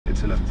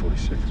It's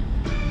 11:46.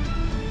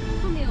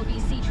 From the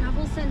LBC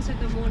Travel Centre,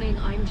 good morning,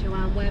 I'm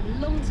Joanne Webb.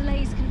 Long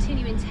delays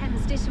continue in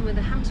Thames Ditton with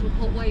the Hampton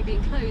Court Way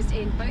being closed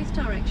in both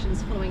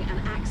directions following an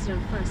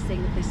accident first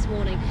thing this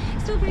morning.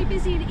 Still very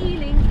busy in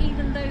Ealing,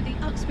 even though the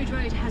Uxbridge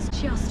Road has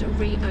just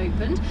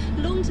reopened.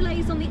 Long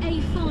delays on the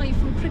A5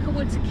 from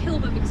Cricklewood to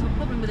Kilburn because of a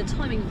problem with the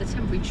timing of the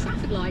temporary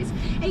traffic lights.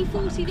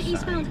 A40, the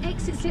eastbound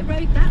exit slip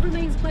road, that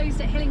remains closed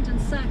at Hillingdon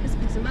Circus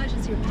because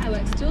emergency repair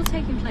work still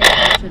taking place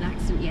after an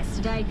accident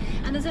yesterday.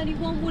 And there's only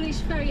one Woolwich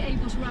ferry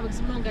able to run with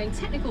some ongoing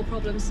technical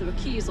problems, so are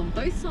queues on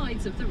both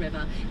sides of the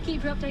river.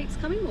 Keep your updates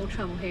coming. More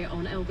travel here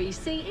on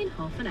LBC in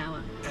half an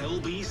hour.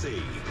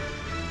 LBC.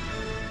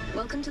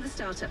 Welcome to the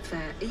Startup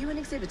Fair. Are you an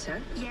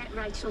exhibitor? Yeah,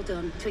 Rachel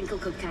Dunn, Twinkle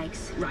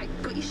Cupcakes. Right.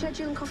 Got your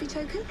schedule and coffee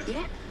token?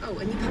 Yeah. Oh,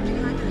 and your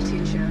public liability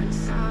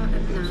insurance? No.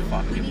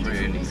 We need it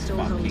from all stall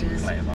holders.